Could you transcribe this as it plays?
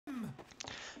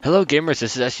Hello gamers,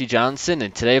 this is SG Johnson,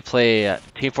 and today I play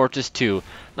Team Fortress 2.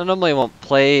 Now normally I won't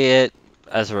play it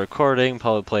as a recording,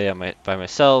 probably play it by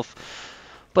myself,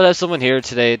 but I have someone here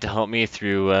today to help me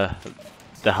through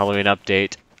the Halloween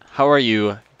update. How are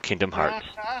you, Kingdom Hearts?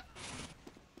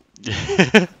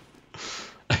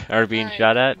 Are being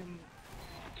shot at?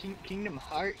 Kingdom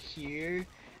Heart here,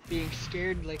 being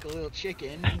scared like a little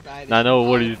chicken by the I know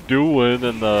what he's doing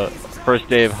in the first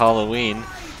day of Halloween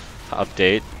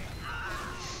update.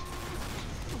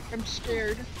 I'm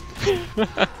scared.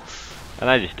 And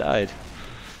I just died.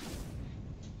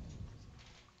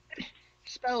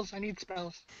 Spells, I need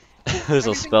spells. There's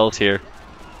no spells here.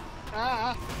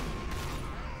 Ah.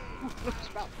 Look,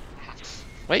 spell.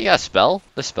 Wait, you got a spell?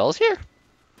 There's spells here?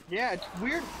 Yeah, it's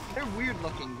weird. They're weird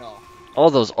looking though. Oh,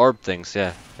 those orb things,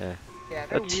 yeah. Yeah,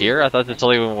 That's here? I thought it's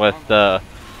only with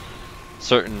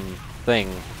certain thing.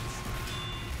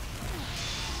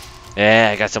 Yeah,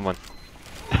 I got someone.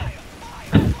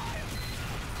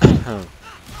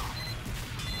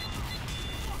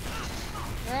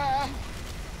 Ah.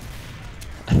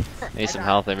 Need some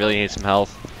health. I really need some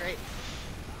health. Great.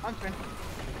 I'm fine.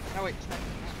 No wait,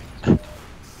 it's not.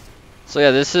 So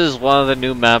yeah, this is one of the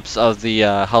new maps of the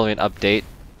Halloween update.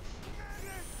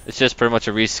 It's just pretty much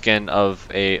a reskin of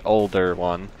a older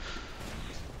one.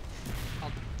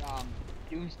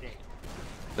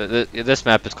 Doomsday. This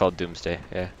map is called Doomsday.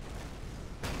 Yeah.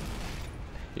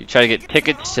 You try to get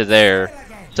tickets to there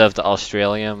instead of the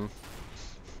Australian.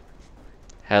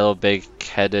 Hello,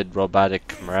 big-headed robotic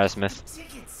Marasmus.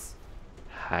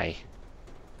 Hi.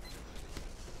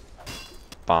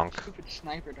 Bonk. Stupid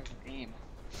sniper doesn't aim.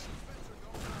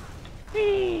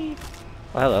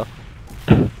 Oh, hello.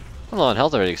 I'm low on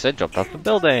health already because I jumped off the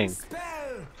building.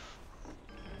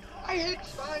 I hate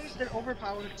spies, they're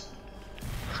overpowered.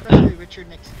 Especially Richard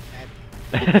Nixon's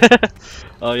head.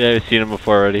 Oh yeah, I've seen him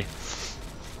before already.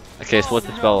 Okay, so what's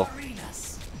the spell?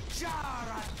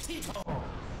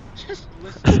 Just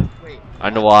listen, wait.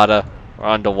 Underwater. We're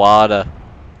underwater.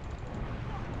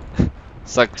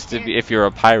 Sucks to be if you're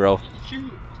a pyro.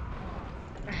 Shoot!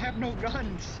 I have no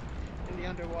guns in the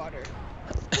underwater.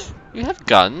 You have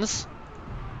guns.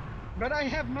 But I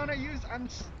have none I use. I'm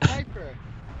sniper.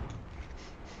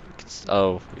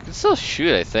 Oh, you can still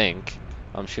shoot, I think.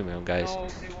 I'm shooting my own guys. No,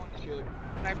 they won't shoot.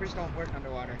 Snipers don't work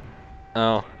underwater.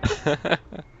 Oh.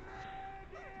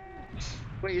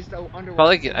 Wait, is the underwater?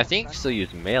 Probably, I think you still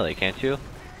use melee, can't you?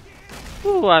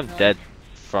 Ooh, I'm dead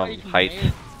from height.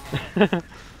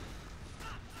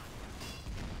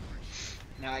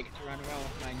 Now I get to run around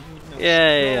with my new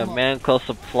Yay, a man-close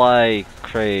supply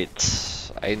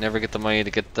crate. I never get the money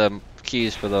to get the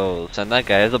keys for those. And that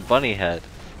guy has a bunny head.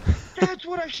 That's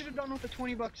what I should have done with the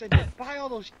 20 bucks I did. Buy all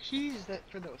those keys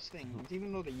for those things,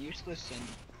 even though they're useless and...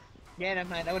 Yeah, never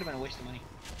mind, that would have been a waste of money.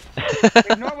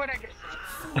 Ignore what I just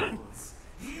said. Fools!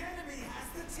 The enemy has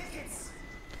the tickets!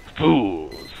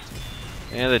 Fools!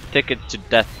 And the tickets to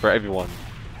death for everyone.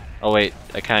 Oh wait,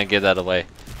 I kinda gave that away.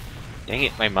 Dang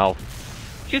it, my mouth.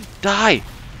 You die!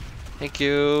 Thank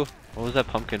you. What was that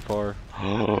pumpkin for?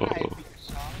 Anyways,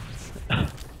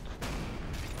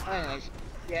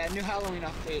 yeah, new Halloween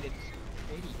update, it's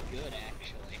pretty good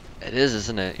actually. It is,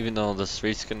 isn't it? Even though this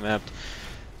reskin map.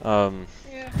 Yeah.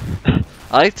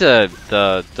 I like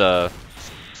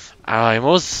I'm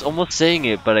almost saying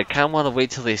it, but I kinda wanna wait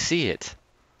till they see it.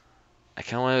 I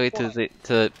kinda wanna wait till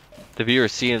the viewer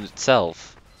see it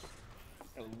itself.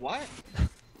 What?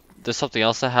 There's something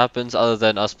else that happens other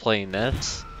than us playing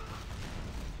this.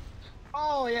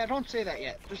 Oh yeah, don't say that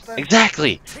yet. Just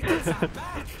Exactly!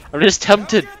 I'm just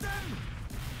tempted.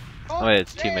 Oh wait,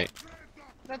 it's yeah. teammate.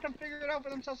 Let them figure it out for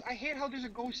themselves. I hate how there's a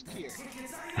ghost here.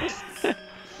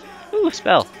 Ooh,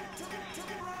 spell.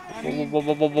 I mean,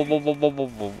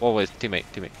 Oh wait, it's teammate.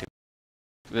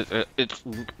 It's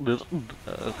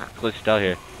glitched out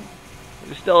here.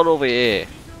 It's still over here.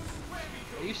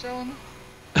 are you selling?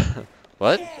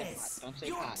 What? Don't say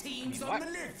hot. I mean, what?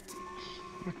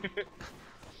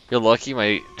 You're lucky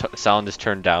my sound is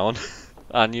turned down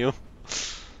on you.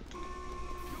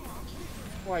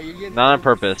 Why, you get? Not on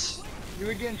purpose. You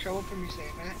would get in trouble for me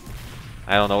saying that.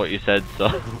 I don't know what you said,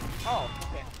 so Oh,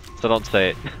 okay. so don't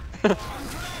say it.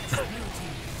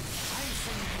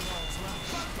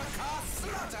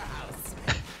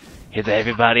 Hear that,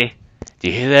 everybody? Do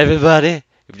you hear that, everybody?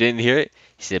 If you didn't hear it,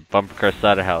 he said bumper car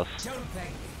slaughterhouse.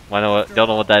 Don't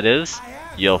know what that is?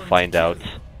 You'll find out.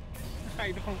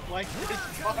 I don't like this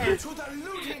part.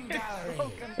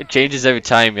 It changes every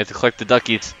time. You have to collect the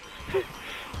duckies.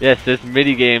 Yes, there's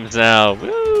mini games now.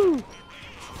 Woo!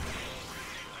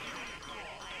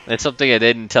 It's something I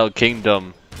didn't tell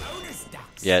Kingdom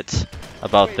yet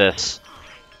about this.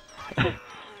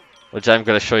 which I'm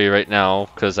gonna show you right now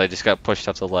because I just got pushed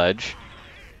off the ledge.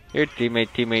 Here,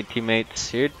 teammates.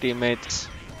 Here, teammates.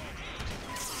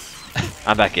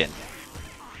 I'm back in.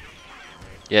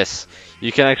 Yes,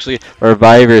 you can actually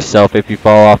revive yourself if you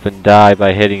fall off and die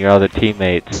by hitting your other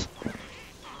teammates.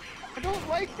 I don't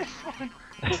like this one.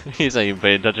 He's not even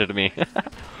paying attention to me.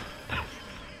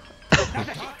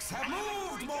 Ducks have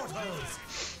moved, mortals.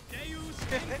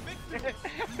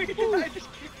 I just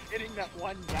keep hitting that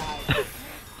one guy.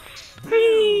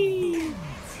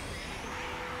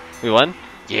 We won?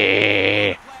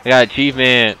 Yeah! I got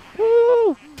achievement!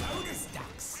 Woo! Bonus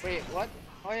ducks. Wait, what?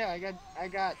 Oh yeah, I got a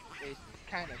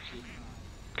kind of achievement.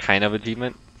 Kind of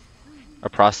achievement? A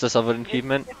process of an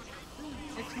achievement?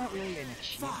 It's not really an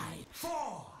achievement. 5,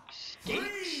 4.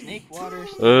 Snake water.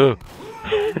 Oh.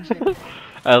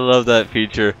 I love that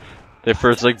feature. Their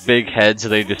first like big heads,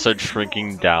 they just start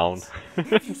shrinking down. Yeah,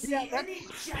 Any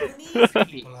that's Japanese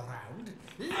people around?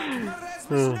 Let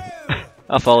Maresma know.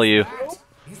 I'll follow you.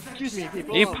 excuse me,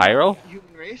 people. You pyro? Human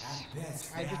race.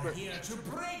 Best I just they are were- here to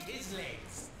break his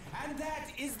legs, and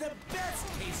that is the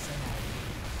best case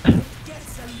scenario. It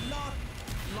gets a lot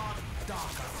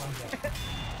darker from there.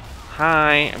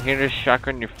 Hi, I'm here to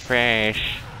shotgun your face.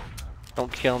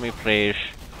 Don't kill me, please.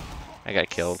 I got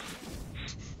killed.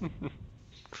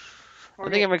 I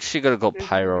think I'm actually gonna go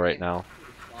pyro right now.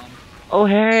 Oh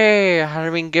hey,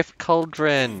 Halloween gift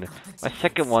cauldron. My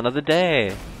second one of the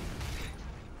day.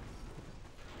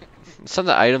 Some of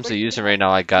the items they're using right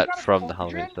now I got from the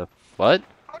Halloween stuff. What?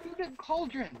 How do you get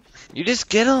cauldrons? You just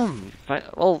get them.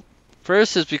 Well,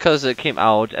 first is because it came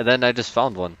out, and then I just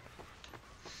found one.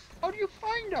 How do you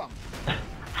find them?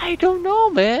 I don't know,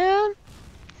 man.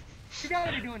 You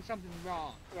gotta be doing something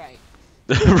wrong, right?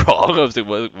 Wrong. I was like,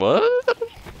 what?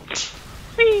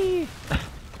 Whee!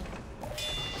 The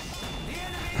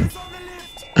enemy is on the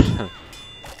lift.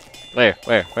 Where?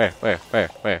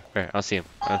 I don't see him.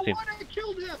 I Oh, don't see him. what? I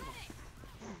killed him!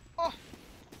 Oh,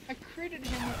 I critted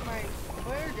him with my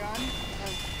flare gun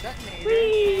and detonator.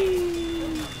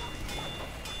 Whee!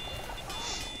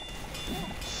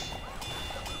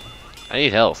 I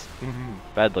need health.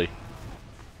 Badly.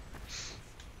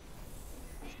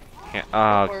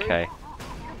 Yeah, okay.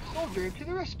 Soldier to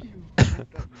the rescue!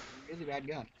 Really bad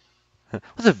gun.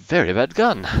 That's a very bad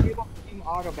gun. Team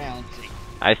auto balancing.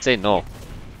 I say no.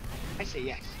 I say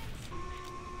yes.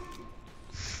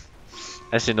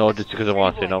 I say no just because I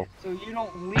want to say no. So you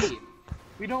don't leave.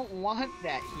 We don't want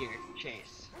that here,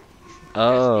 Chase.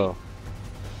 Oh.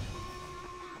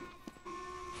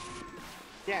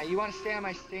 Yeah, you want to stay on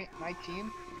my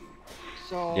team?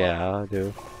 So Yeah, I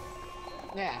do.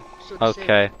 yeah. So to say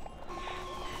Okay.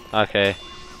 Okay.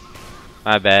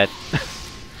 My bad.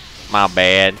 My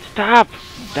bad. Stop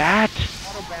that.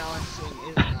 auto balancing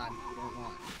is not what we don't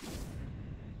want.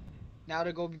 Now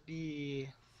to go be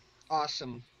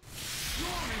awesome. Your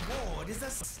reward is a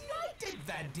slight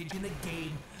advantage in a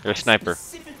game. You're a sniper.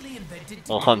 Specifically invented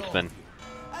to Well, kill huntsman. you.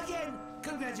 Again,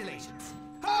 congratulations.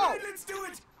 Oh! Alright, let's do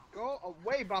it. Go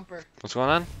away, bumper. What's going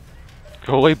on?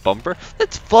 Go away, bumper.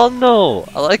 That's fun though.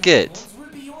 I like it. Yours will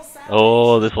be your salvation.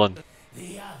 Oh, this one.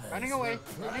 The others Running away.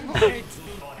 will Running cry away. to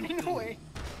your Running away.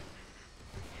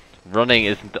 Running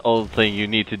isn't the only thing you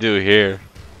need to do here.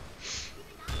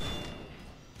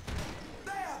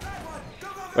 There, that one.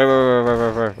 Go,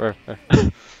 go, go. Where?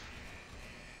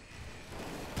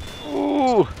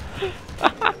 Ooh.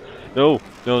 No.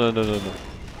 Oh,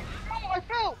 I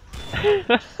fell.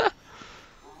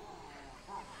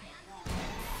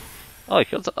 Oh, I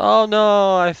killed. Oh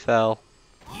no, I fell.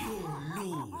 You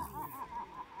lose.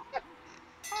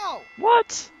 Oh,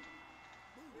 What?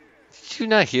 Did you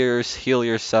not heal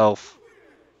yourself?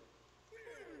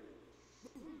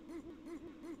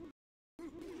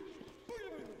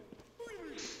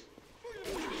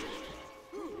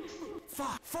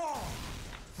 5, 4,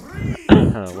 3,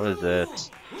 What is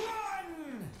this? 1.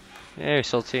 Yeah, you're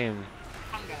still team.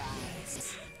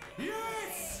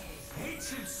 Yes!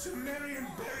 Ancient Sumerian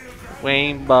burial ground.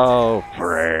 Rainbow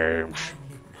frames.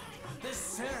 The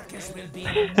circus will be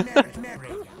merry.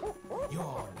 You're the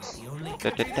only explain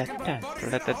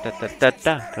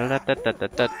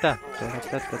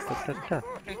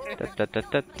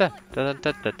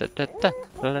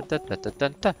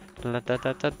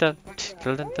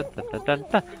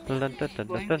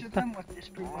to them what this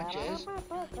pretty much is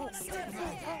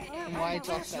and why it's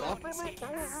all set up.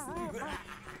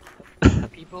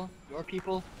 Your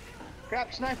people.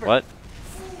 Crap, sniper. What?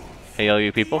 Hey, all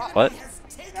you people. What?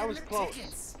 That was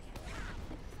close.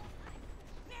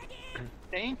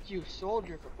 Thank you,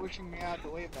 soldier, for pushing me out of the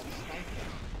way of that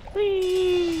sniper.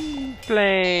 Whee!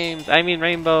 Flames. I mean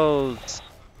rainbows.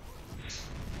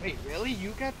 Wait, really?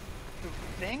 You got The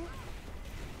thing?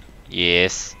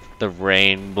 Yes, the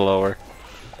rain blower.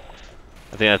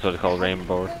 I think that's what it's called, rain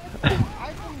blower.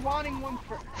 I've been wanting one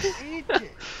for ages.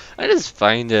 I just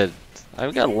find it.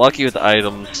 I got lucky with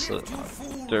items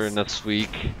during this week.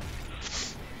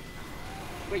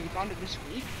 Wait, you found it this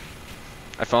week?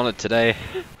 I found it today.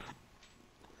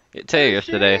 Today, Are you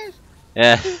yesterday. serious?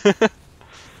 Yeah.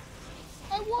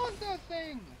 I want that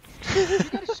thing. You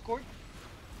got a score?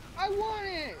 I want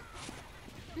it.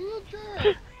 You a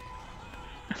jerk.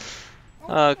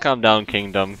 Calm down,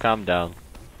 Kingdom. Calm down.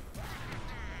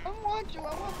 I want you. I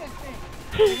want that thing.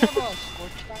 Do you have a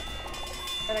scorch shot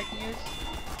that I can use?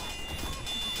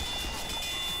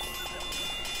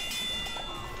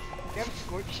 Do you have a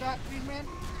scorch shot, please, man?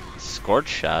 Scorch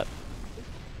shot?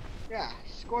 Yeah,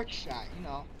 scorch shot. You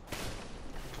know.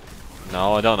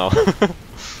 No, I don't know.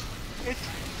 It's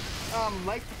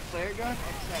like the flare gun,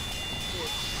 except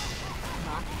it's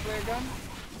not the flare gun.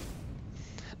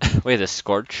 Wait, the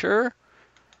Scorcher?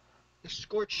 The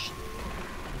scorch.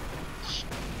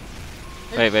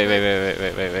 Wait.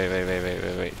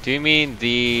 Do you mean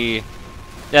the...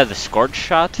 Yeah, the Scorch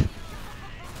shot?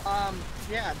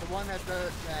 Yeah, the one that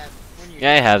when you.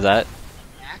 Yeah, I have that.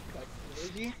 Act like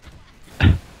crazy.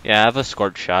 Yeah, I have a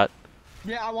Scorch shot.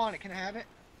 Yeah, I want it. Can I have it?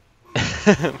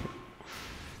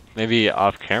 Maybe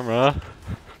off camera.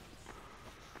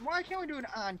 Why can't we do it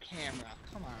on camera?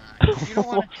 Come on. You don't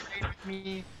want to trade with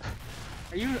me?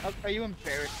 Are you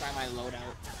embarrassed by my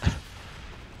loadout?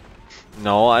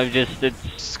 No,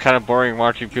 it's kind of boring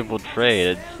watching people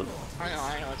trade. I know,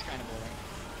 it's kind of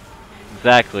boring.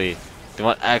 Exactly. They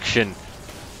want action,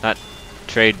 not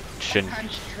trade.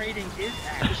 Sometimes trading is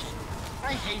action.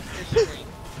 I hate this thing.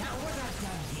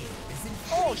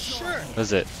 Oh, sure. What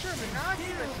is it? Sure, but not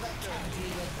here.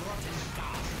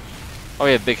 Oh,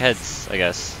 yeah, big heads, I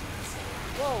guess.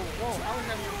 Whoa, I was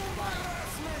having flying.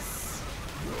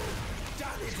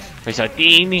 Wait, so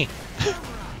Dini.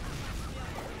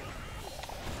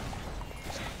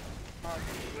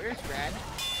 Where's Brad?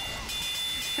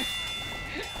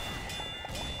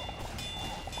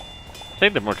 I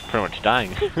think they're pretty much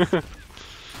dying.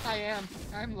 I am.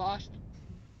 I'm lost.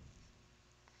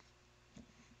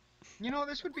 You know,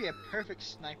 this would be a perfect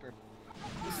sniper.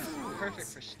 This is perfect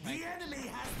for snipers. The enemy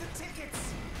has the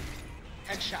tickets.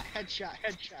 Headshot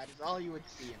is all you would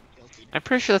see in the kill feed. I'm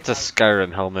pretty sure that's a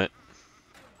Skyrim helmet.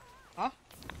 Huh?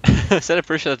 I said I'm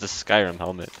pretty sure that's a Skyrim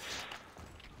helmet.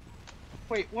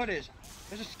 Wait, what is?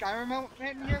 There's a Skyrim helmet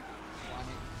in here?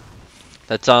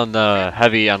 That's on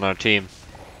heavy on our team.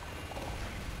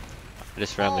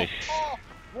 Just randomly. Oh,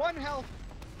 one health!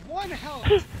 One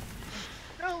health!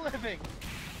 Still living!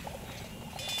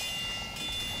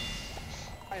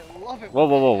 I love it.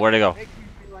 Whoa, where'd I go? Makes me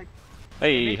feel like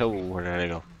Hey, ho, where did I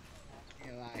go? I'm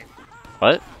alive.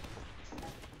 What?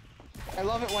 I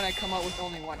love it when I come out with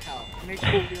only one health. It makes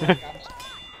me feel like I'm...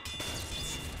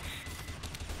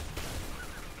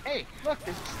 Hey, look,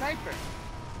 there's a sniper!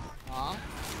 Aw.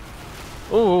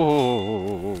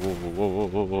 Oh!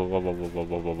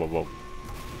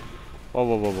 I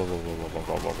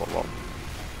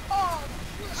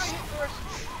hit first!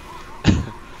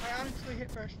 I honestly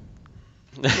hit first.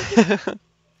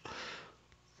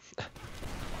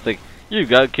 It's like, you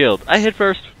got killed. I hit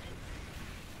first.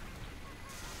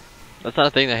 That's not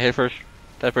a thing, I hit first.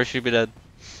 That person should be dead.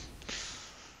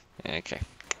 Okay.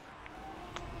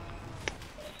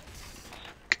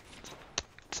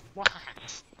 Why?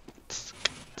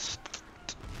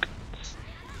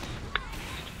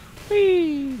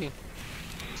 Whee!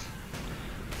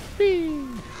 Whee!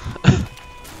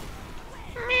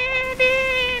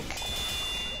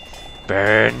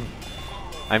 Burn!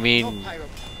 I No mean, pyro.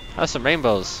 have some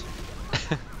rainbows.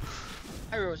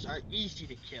 Pyros are easy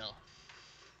to kill.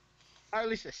 Or at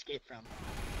least escape from.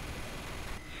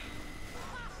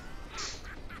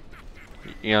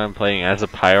 You know, I'm playing as a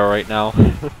pyro right now.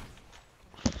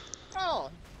 Oh,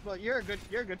 well, you're a good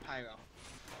pyro.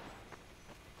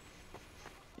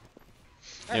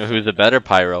 You know who's a better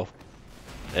pyro?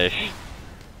 Ish.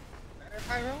 Better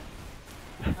pyro?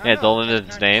 Yeah, it's all in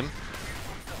its name.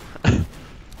 Whoever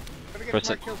gets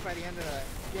Person- more kills by the end of the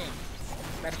game.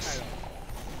 Better pyro.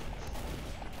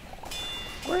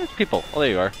 Where's people? Oh, there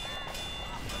you are.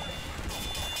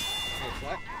 Wait,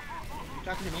 what? You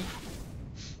talking to me?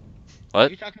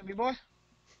 What? You talking to me, boy?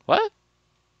 What?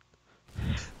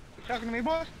 You talking to me,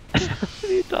 boy? What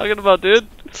are you talking about, dude?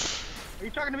 Are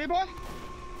you talking to me, boy?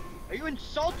 Are you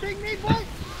insulting me, boy?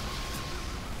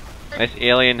 Nice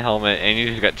alien helmet, and you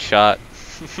just got shot.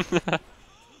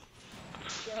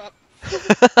 Shut up.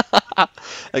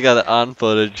 I got it on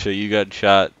footage, so you got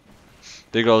shot.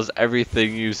 There goes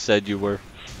everything you said you were.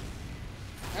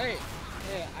 Hey,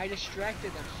 I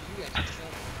distracted them so you guys could kill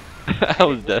them. I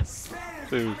was dead. Spell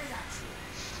Dude. coming at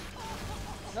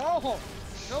you. No!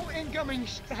 No incoming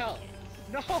spell!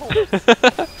 No!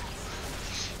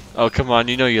 Oh, come on,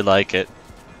 you know you like it.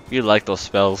 You like those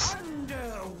spells.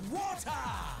 Underwater.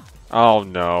 Oh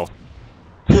no.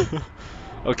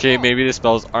 Okay, maybe the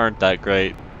spells aren't that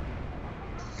great.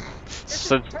 This is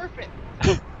Since perfect!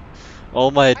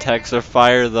 all my attacks are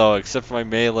fire though, except for my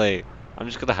melee. I'm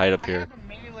just gonna hide up I here. have a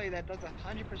melee that does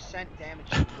 100% damage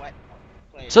to wet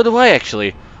players. So do I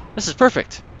actually. This is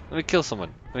perfect. Let me kill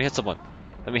someone. Let me hit someone.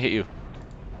 Let me hit you.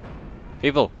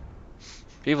 People.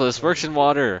 People, this works in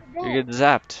water. You get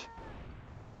zapped.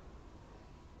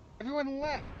 Everyone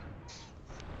left.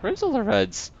 Where's all the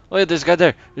reds? Oh yeah, there's a guy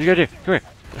there. There's a guy there. Come here.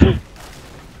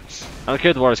 I don't care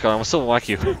what the water's going. I'm still whack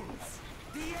you. The enemy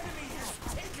has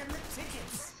taken the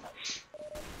tickets.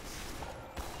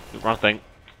 Wrong thing.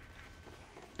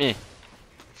 Eh.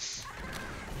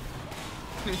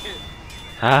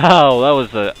 Wow, that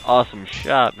was an awesome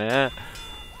shot, man.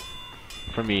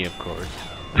 For me, of course.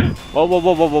 Whoa, whoa,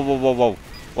 whoa, whoa, whoa, whoa, whoa, whoa.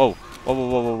 Whoa, whoa, whoa,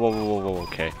 whoa, whoa, whoa, whoa, whoa,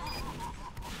 okay.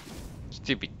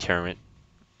 Stupid Termit.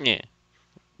 Yeah.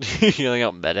 Yelling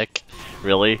out medic?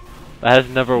 Really? That has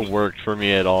never worked for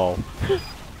me at all.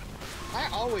 I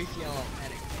always yell at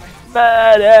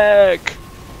medic. Medic!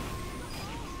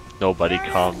 Nobody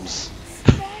comes.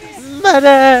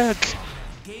 Medic!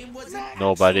 Game was an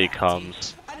Nobody action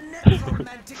comes. active, a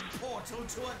necromantic portal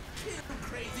to a kill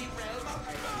crazy realm of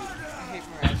I hate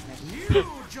murder. Marasmus. You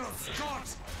just got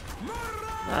murdered.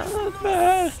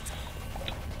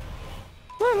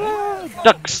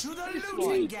 Ducks! To the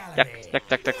looting Duck, gallery. duck,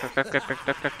 duck, duck, duck, duck, duck, duck,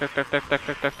 duck, duck, duck, duck, duck, duck,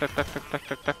 duck,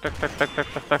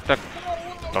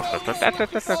 duck,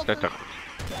 duck, duck, duck, duck, duck.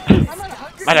 I'm at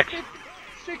Medic!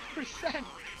 156%.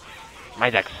 My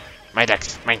ducks! My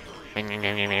ducks! Mine!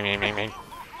 Mine.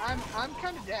 I'm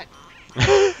kind of dead.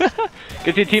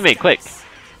 Get to your teammate, quick!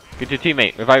 Get to your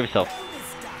teammate, revive yourself.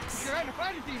 You're trying to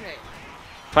find a teammate.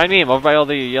 Find me, I'm over by all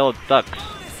the yellow ducks.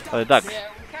 Oh, the ducks. Yeah,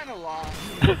 we kind of lost.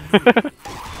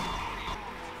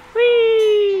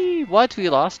 Whee! What? We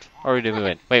lost? Or did we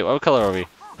win? Wait, what color are we?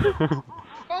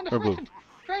 Found a We're blue. friend.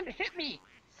 Friend, hit me.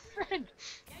 Friend.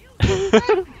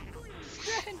 Friend.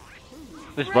 Friend.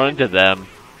 Just run into them.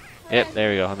 Yep,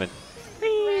 there we go, I'm in.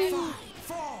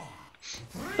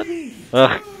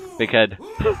 Ugh, big head.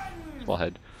 Small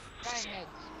head. Giant heads.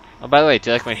 Oh, by the way, do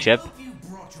you like my ship? Hope you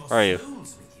brought your Where are you?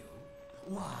 souls with you.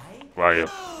 Why? Where are you?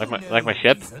 Like my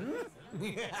ship? Reason.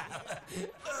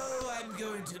 Oh, I'm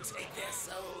going to take their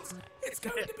souls. It's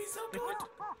going to be so good.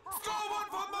 Forward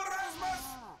for Marasmus!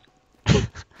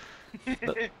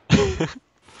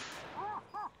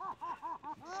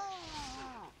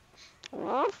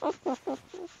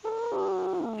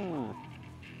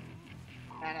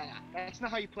 No, that's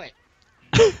not how you play it.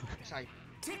 That's how you...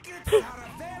 Tickets are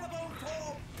available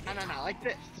for... No, like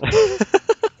this.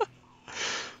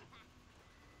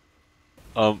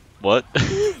 What?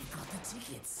 You've got the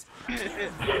tickets.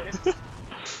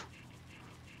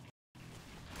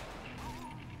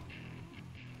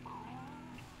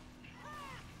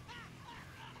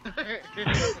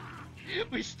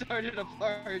 We started a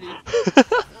party.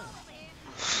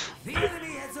 The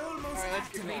enemy has almost Alright, let's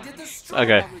get activated going. the strike.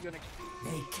 Okay. Probably gonna...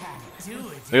 They can't do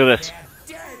it. Look at this.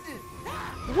 They're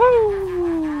dead.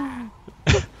 Woo!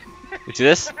 You see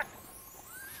this?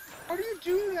 How do you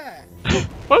do that?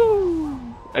 Woo!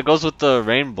 It goes with the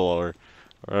rainbow or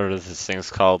whatever this thing's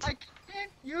called. I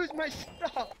can't use my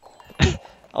stuff.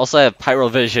 Also, I have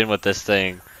pyrovision with this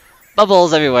thing.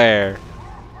 Bubbles everywhere.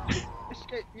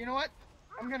 Escape. You know what?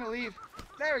 I'm gonna leave.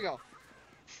 There we go.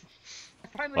 I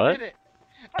finally What? did it.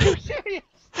 Are you serious?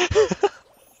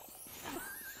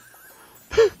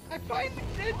 I finally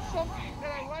did something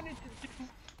that I wanted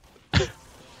to do.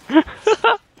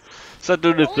 Stop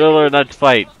doing the thriller and let's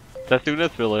fight. Stop doing the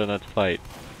thriller and let's fight.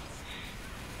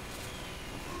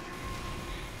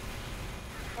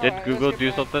 Did Alright, Google let's get do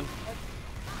back. something?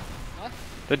 What?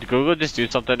 Did Google just do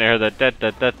something there?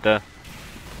 That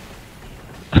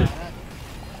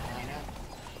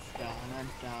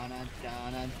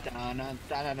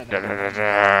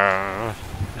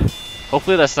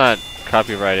Hopefully that's not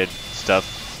copyrighted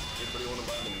stuff.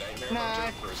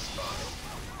 Nah,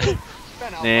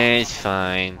 Nah, it's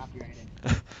fine.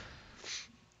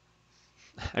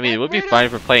 I mean, it would be fine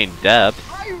for playing depth.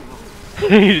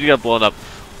 You just got blown up.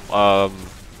 Are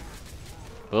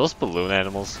those balloon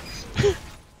animals?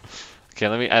 Okay,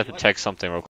 I have to check something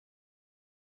real quick.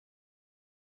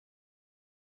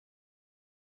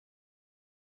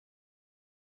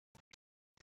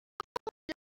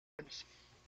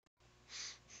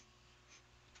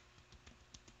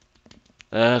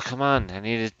 Come on. I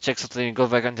need to check something and go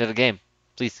back onto the game.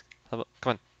 Please. Come on.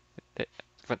 Come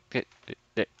on. There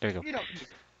you go. You don't need to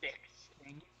fix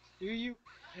things, do you?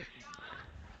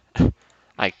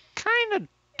 I kinda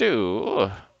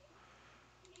do.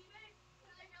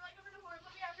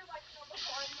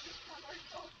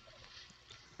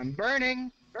 I'm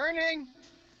burning! Burning!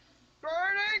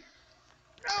 Burning!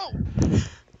 No!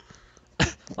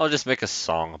 I'll just make a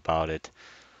song about it.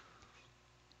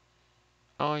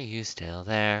 Are you still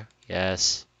there?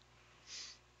 Yes.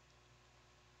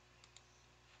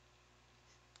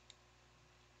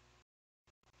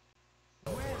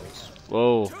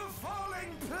 Whoa. To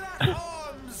falling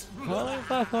platforms! Falling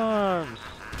platforms.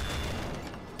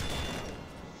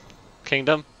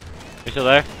 Kingdom? You still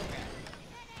there?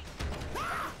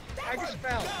 I just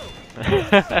fell.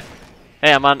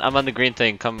 Hey, I'm on the green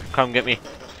thing. Come get me.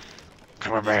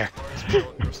 Come over here.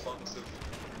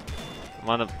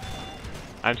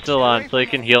 I'm still on, so you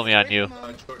can heal me on you.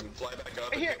 Jordan, fly back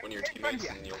up and Here, get one of your right in front of teammates you.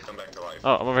 and you'll come back to life.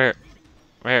 Oh, I'm over here.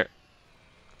 Right here.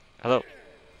 Hello.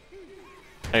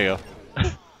 There you go.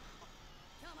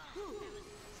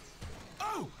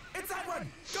 Oh, it's that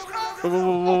one! Go, go, Whoa, go, go,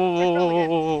 whoa, whoa, whoa, whoa,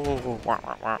 whoa, whoa, whoa, whoa,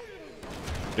 whoa, whoa.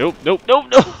 Nope, nope, nope,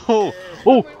 no!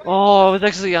 Oh, I was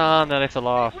actually on, then I fell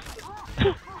off.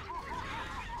 Come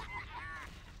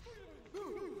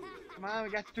on, we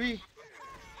got 3.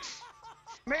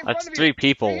 I'm right in That's front of 3 you.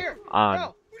 people Right here. on.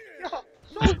 Go!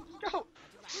 Go! Go!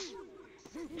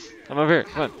 Come over here,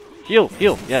 come on. Heal,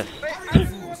 yes. Wait,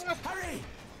 hurry!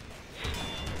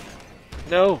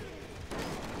 No!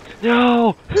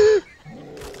 No!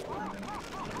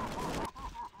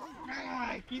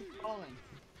 I keep falling.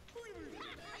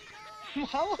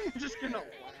 How long is this gonna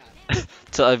last?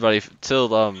 Till everybody, till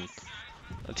the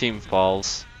team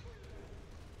falls.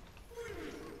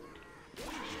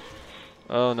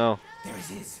 Oh no. There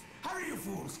it is! Hurry, you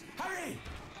fools! Hurry!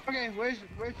 Okay, where's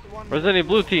the one? Where's any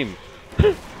blue team?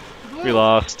 Blue? We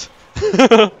lost.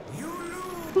 You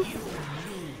lose!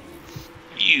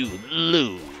 You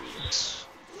lose.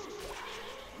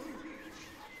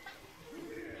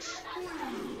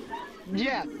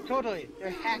 Yeah, totally.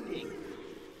 They're hacking.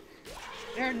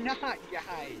 They're not,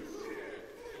 guys.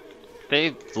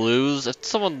 They lose. If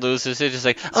someone loses, they're just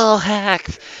like, oh,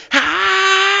 hacks!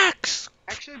 Hacks!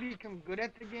 Actually become good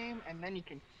at the game, and then you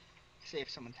can say if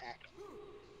someone's hacked.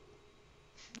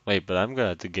 Wait, but I'm good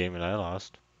at the game and I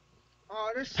lost.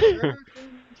 Oh, there's server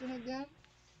things again?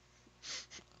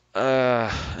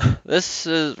 This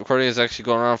recording is actually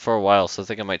going on for a while, so I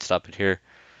think I might stop it here.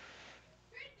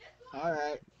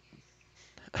 Alright.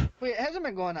 Wait, it hasn't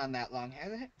been going on that long,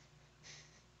 has it?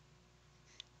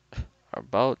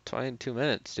 About 22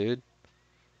 minutes, dude.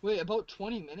 Wait, about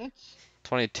 20 minutes?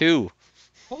 22.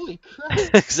 Holy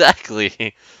crap!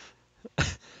 Exactly.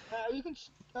 You can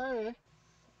start it.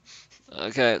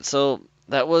 Okay, so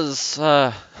that was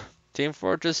Team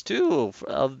Fortress 2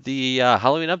 of the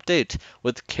Halloween update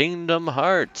with Kingdom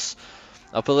Hearts.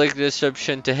 I'll put a link in the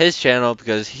description to his channel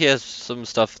because he has some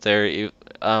stuff there. If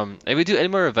we do any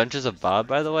more Adventures of Bob,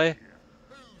 by the way,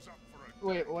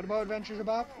 Wait, what about Adventures of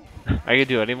Bob? are you gonna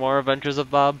do any more Adventures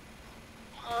of Bob?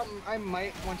 I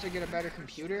might once I get a better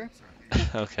computer,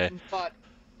 Okay. but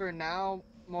for now,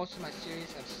 most of my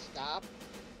series have stopped.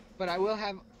 But I will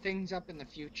have things up in the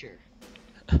future.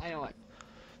 I know it.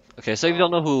 Okay, so if you don't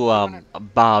know who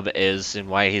Bob is and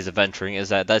why he's adventuring,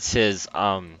 that's his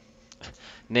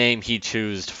name he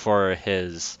chose for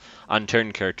his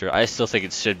unturned character. I still think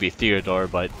it should be Theodore,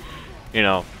 but you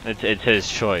know, it's his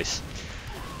choice.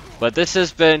 But this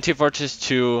has been Team Fortress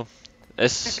 2.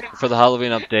 This for the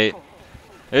Halloween update.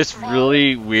 It's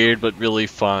really weird but really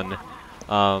fun.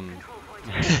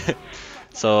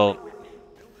 So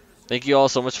thank you all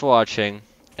so much for watching,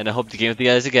 and I hope to game with you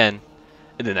guys again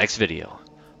in the next video.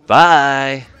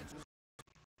 Bye!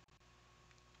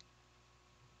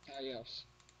 Adios.